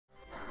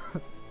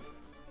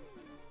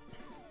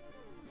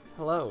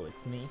Hello,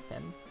 it's me,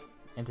 Finn,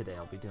 and today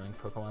I'll be doing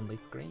Pokemon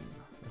Leaf Green.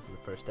 This is the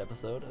first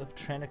episode of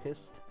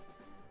Tranarchist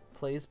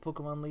plays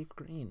Pokemon Leaf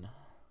Green.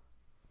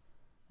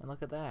 And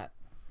look at that.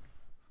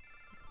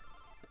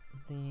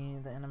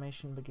 The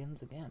animation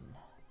begins again.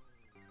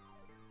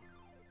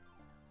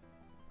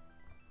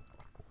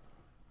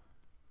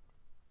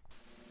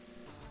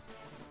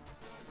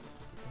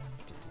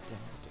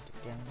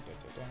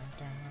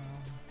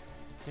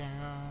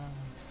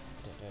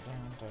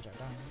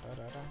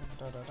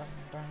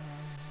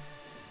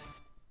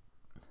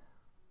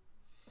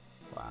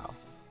 Wow,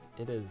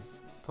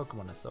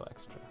 Pokemon is so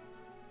extra.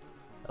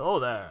 Hello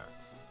there,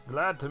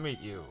 glad to meet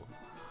you.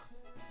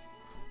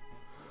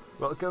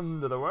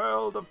 Welcome to the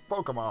world of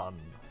Pokemon.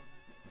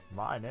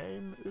 My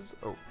name is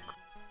Oak.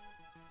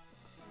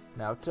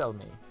 Now tell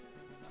me,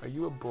 are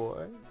you a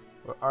boy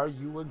or are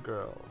you a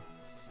girl?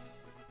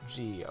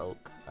 Gee,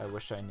 Oak, I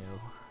wish I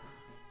knew.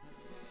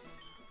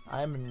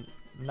 I'm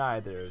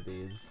neither of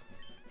these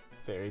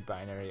very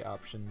binary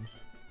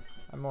options.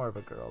 I'm more of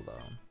a girl,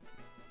 though.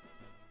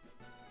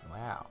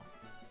 Wow.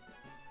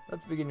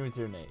 Let's begin with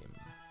your name.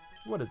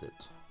 What is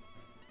it?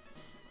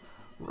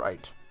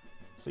 Right.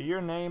 So your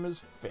name is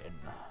Finn.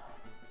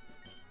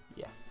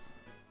 Yes.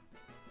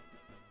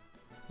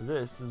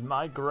 This is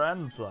my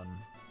grandson.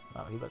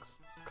 Oh, he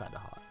looks kinda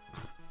hot.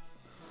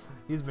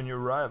 He's been your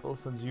rival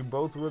since you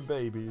both were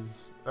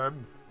babies.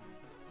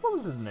 What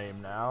was his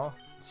name now?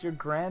 It's your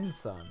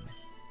grandson.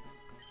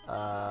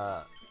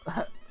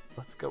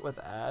 Let's go with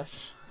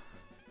Ash.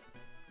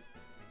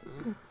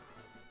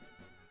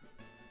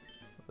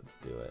 Let's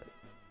do it.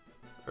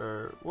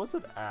 Or was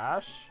it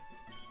Ash?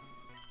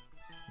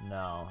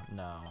 No.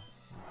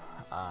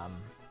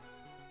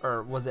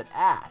 Or was it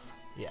Ass?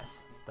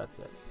 Yes, that's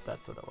it.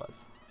 That's what it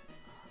was.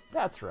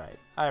 That's right.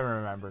 I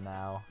remember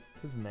now.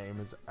 His name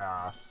is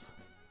Ass.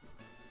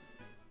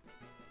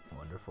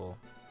 Wonderful.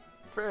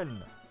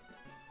 Finn!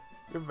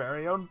 Your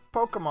very own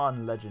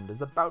Pokemon legend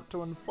is about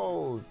to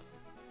unfold.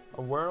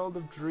 A world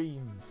of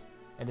dreams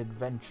and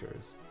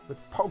adventures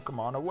with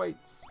Pokemon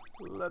awaits.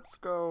 Let's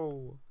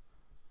go.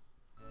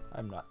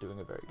 I'm not doing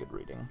a very good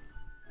reading.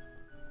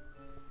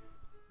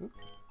 Oop.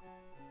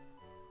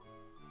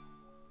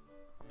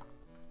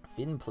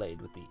 Finn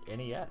played with the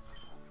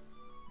NES.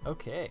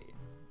 Okay,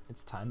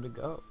 it's time to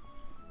go.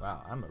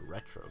 Wow, I'm a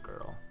retro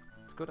girl.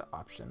 Let's go to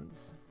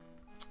options.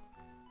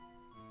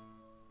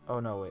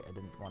 Oh no, wait, I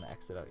didn't want to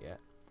exit out yet.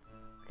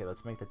 Okay,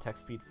 let's make the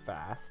text speed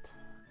fast.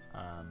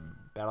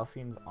 Battle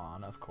scenes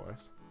on, of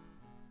course.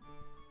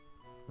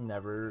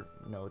 Never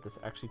know what this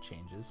actually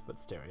changes, but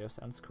stereo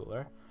sounds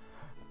cooler.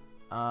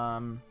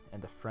 And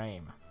the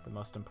frame, the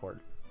most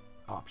important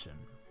option.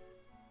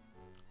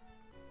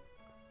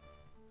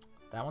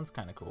 That one's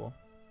kind of cool.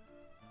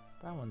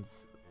 That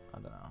one's, I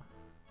don't know.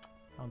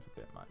 That one's a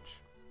bit much.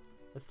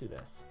 Let's do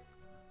this.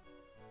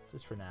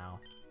 Just for now.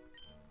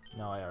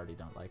 No, I already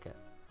don't like it.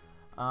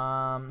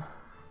 Kind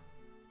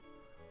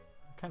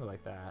of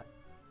like that.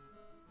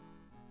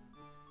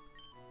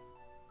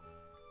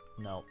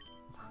 Nope.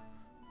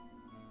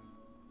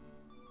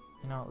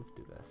 You know, let's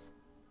do this.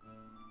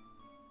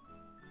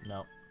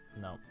 Nope.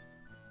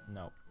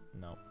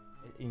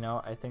 You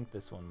know, I think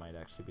this one might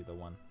actually be the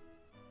one.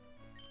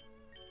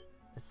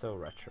 It's so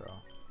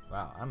retro.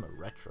 Wow, I'm a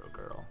retro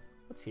girl.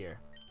 What's here?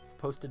 It's a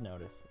posted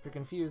notice. If you're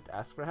confused,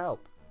 ask for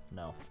help.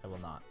 No, I will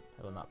not.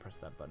 I will not press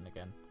that button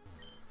again.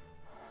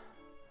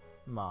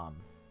 Mom.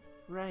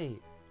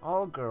 Right.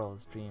 All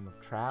girls dream of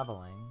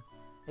traveling.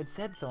 It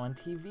said so on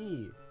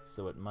TV,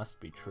 so it must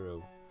be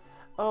true.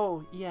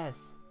 Oh,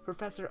 yes.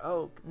 Professor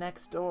Oak,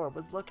 next door,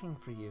 was looking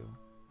for you.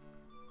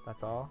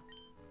 That's all?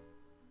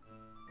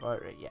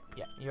 Alright,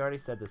 yeah. You already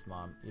said this,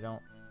 Mom. You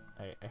don't...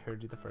 I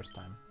heard you the first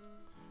time.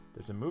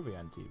 There's a movie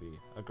on TV.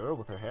 A girl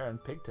with her hair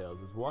and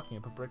pigtails is walking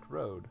up a brick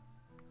road.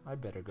 I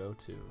better go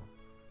too.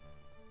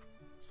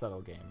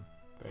 Subtle game.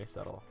 Very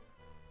subtle.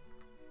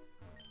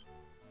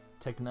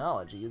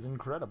 Technology is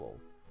incredible.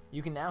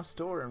 You can now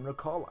store and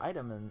recall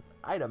items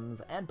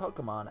and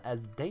Pokemon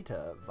as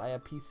data via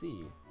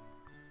PC.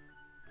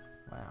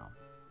 Wow.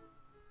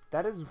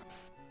 That is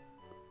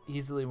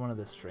easily one of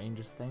the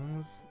strangest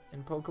things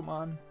in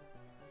Pokemon.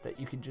 That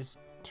you can just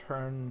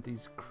turn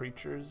these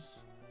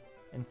creatures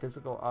and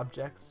physical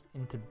objects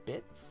into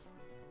bits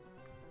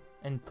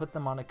and put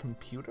them on a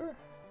computer?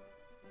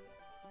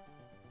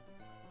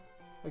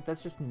 Like,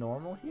 that's just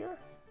normal here?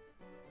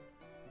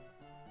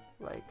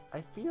 Like,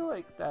 I feel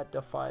like that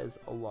defies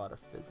a lot of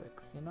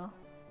physics, you know?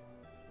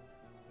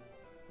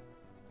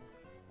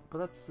 But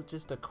that's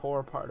just a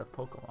core part of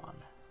Pokemon.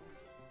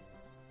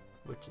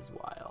 Which is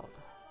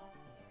wild.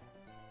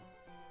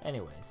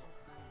 Anyways.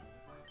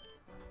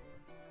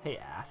 Hey,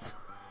 ass.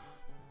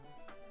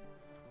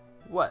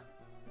 What?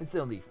 It's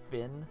only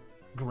Finn.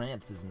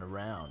 Gramps isn't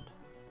around.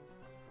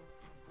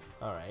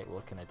 Alright,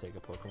 well, can I take a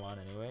Pokemon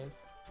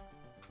anyways?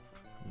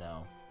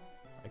 No,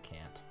 I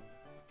can't.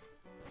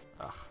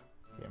 Ugh.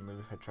 Here, maybe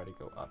if I try to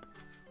go up.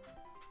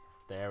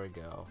 There we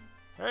go.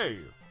 Hey,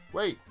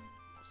 wait!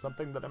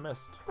 Something that I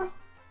missed.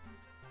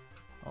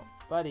 Oh,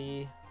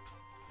 buddy.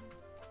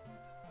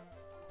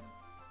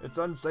 It's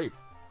unsafe.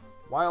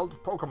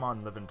 Wild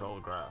Pokemon live in tall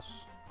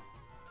grass.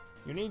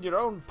 You need your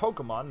own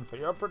Pokemon for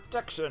your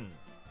protection.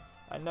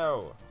 I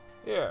know.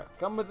 Here,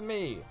 come with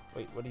me.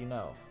 Wait, what do you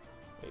know?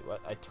 Wait,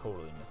 what? I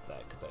totally missed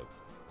that because I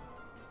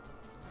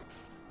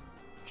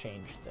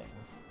changed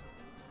things.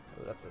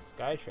 Oh, that's a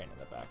Skytrain in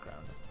the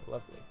background.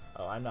 Lovely.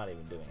 Oh, I'm not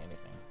even doing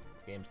anything.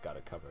 The game's got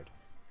it covered.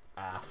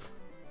 Ass.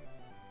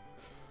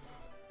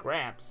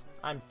 Gramps,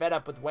 I'm fed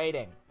up with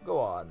waiting. Go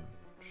on.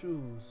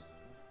 Choose.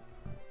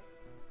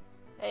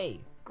 Hey,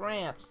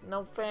 Gramps,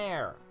 no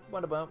fair.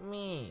 What about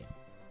me?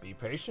 Be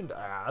patient,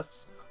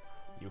 ass.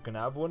 You can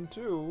have one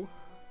too.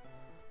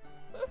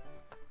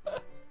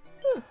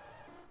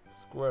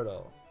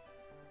 Squirtle.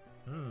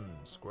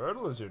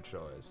 Squirtle is your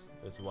choice.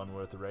 It's one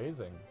worth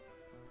raising.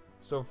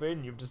 So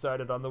Finn, you've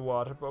decided on the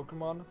water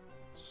Pokemon?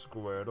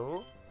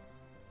 Squirtle?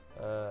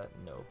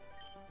 No.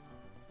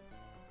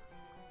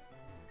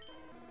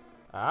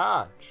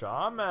 Ah,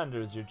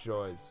 Charmander's your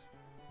choice.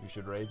 You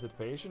should raise it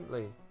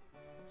patiently.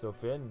 So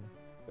Finn,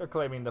 you're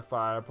claiming the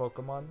fire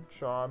Pokemon,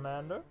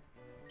 Charmander?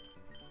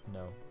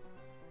 No.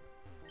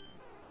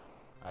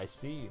 I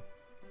see.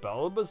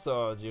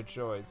 Bulbasaur is your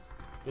choice.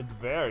 It's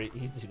very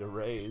easy to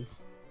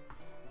raise.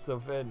 So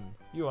Finn,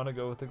 you want to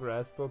go with the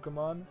grass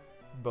Pokemon?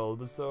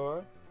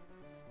 Bulbasaur?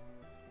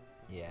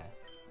 Yeah,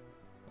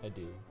 I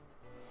do.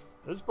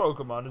 This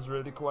Pokemon is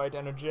really quite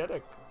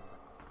energetic.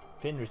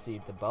 Finn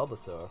received the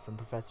Bulbasaur from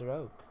Professor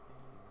Oak.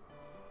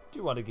 Do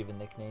you want to give a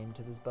nickname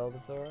to this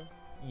Bulbasaur?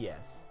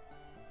 Yes.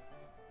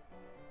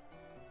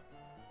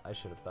 I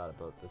should have thought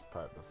about this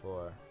part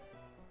before.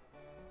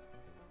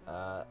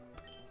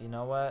 You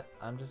know what?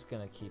 I'm just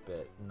gonna keep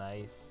it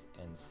nice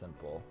and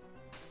simple.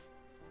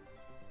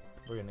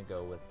 We're gonna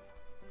go with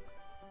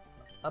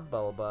a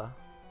Bulba.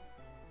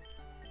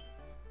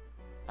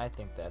 I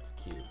think that's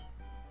cute.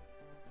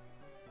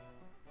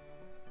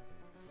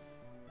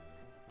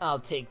 I'll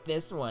take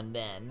this one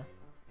then.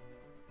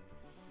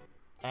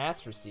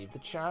 Ass received the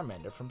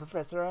Charmander from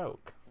Professor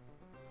Oak.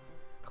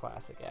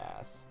 Classic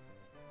Ass.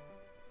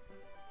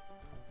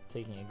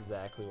 Taking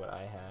exactly what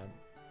I had.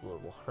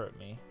 What will hurt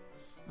me.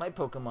 My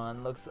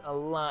Pokemon looks a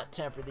lot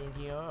tougher than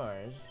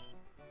yours.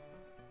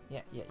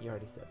 Yeah, you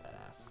already said that,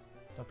 Ass.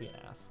 Don't be an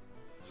ass.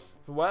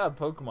 If a wild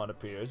Pokemon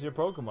appears, your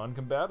Pokemon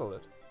can battle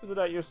it. With it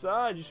at your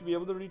side, you should be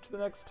able to reach the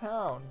next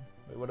town.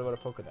 Wait, what about a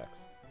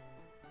Pokedex?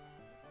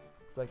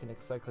 It's like an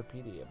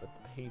encyclopedia, but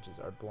the pages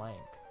are blank.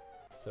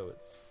 So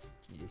it's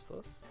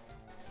useless?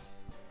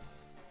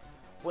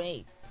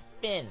 Wait,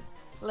 Finn,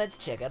 let's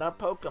check out our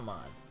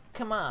Pokemon.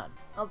 Come on,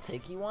 I'll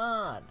take you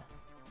on.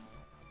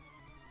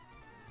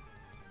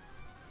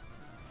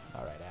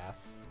 Alright,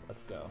 Ass,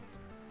 let's go.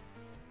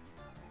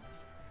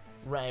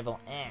 Rival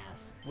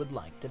Ass would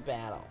like to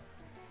battle.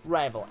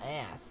 Rival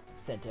Ass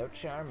sent out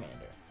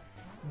Charmander.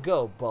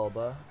 Go,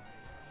 Bulba.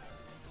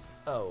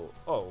 Oh,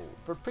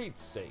 for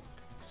Pete's sake.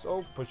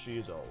 So pushy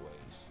as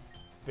always.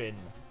 Finn,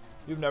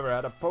 you've never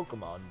had a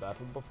Pokemon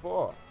battle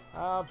before,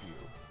 have you?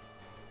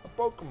 A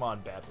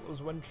Pokemon battle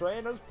is when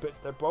trainers pit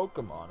their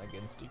Pokemon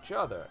against each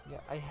other.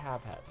 Yeah, I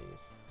have had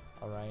these.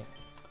 Alright.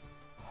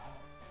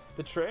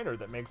 The trainer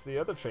that makes the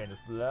other trainers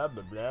blah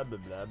blah blah blah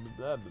blah blah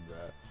blah blah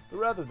blah. But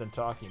rather than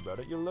talking about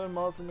it, you'll learn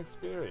more from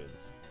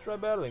experience. Try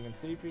battling and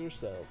see for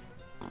yourself.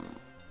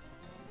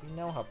 You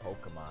know how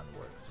Pokemon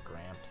works,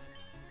 Gramps.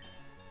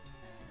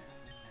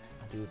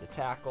 Do the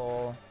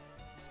tackle.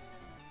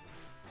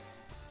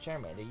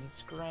 Charmander used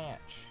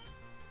Scratch.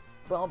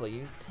 Bulba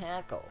used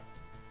Tackle.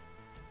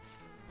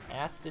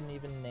 Ass didn't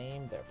even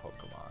name their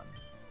Pokemon.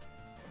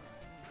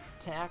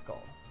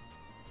 Tackle.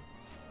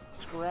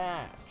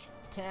 Scratch.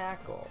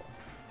 Tackle.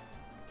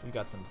 We've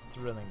got some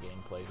thrilling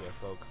gameplay here,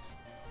 folks.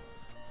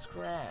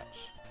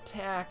 Scratch.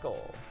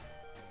 Tackle.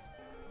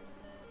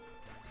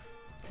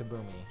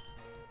 Kaboomy.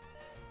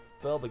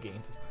 Bulba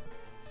gained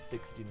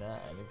 69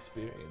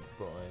 experience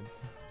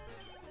points.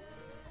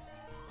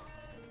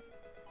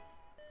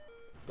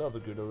 Bulba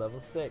grew to level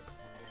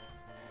 6.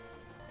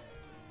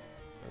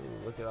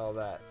 Ooh, look at all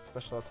that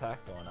special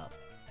attack going up.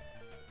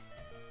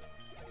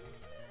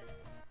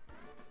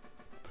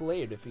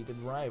 Player defeated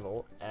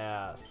rival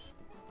Ass.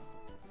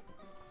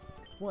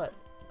 What?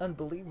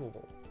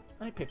 Unbelievable.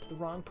 I picked the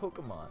wrong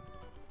Pokemon.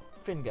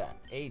 Finn got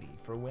 80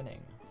 for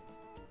winning.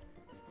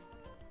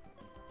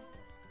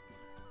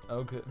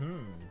 Okay,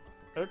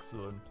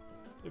 excellent.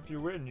 If you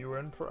win, you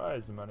earn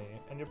prize money,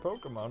 and your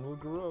Pokemon will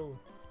grow.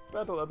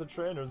 Battle other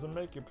trainers and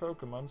make your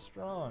Pokemon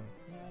strong.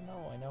 Yeah,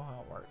 I know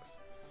how it works.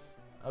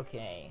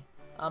 Okay,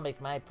 I'll make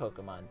my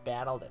Pokemon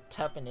battle to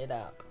toughen it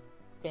up.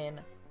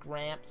 Finn,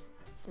 Gramps,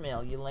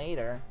 smell you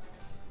later.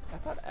 I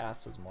thought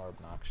Ass was more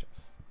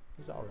obnoxious.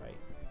 He's alright.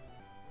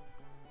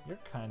 You're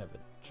kind of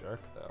a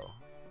jerk, though.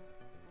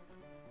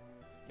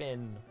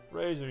 Finn,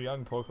 raise your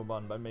young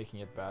Pokemon by making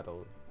it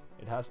battle.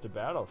 It has to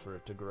battle for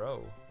it to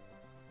grow.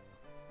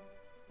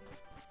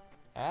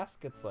 Ass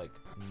gets, like,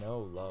 no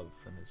love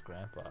from his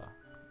grandpa.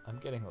 I'm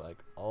getting, like,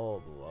 all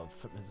the love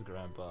from his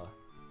grandpa.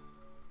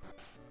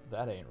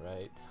 That ain't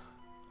right.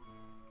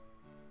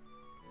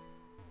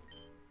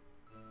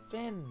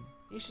 Finn,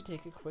 you should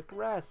take a quick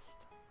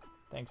rest.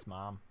 Thanks,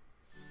 Mom.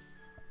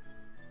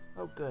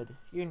 Oh, good.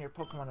 You and your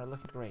Pokemon are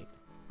looking great.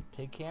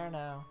 Take care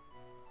now.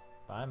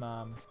 Bye,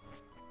 Mom.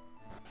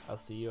 I'll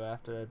see you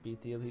after I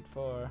beat the Elite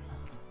Four.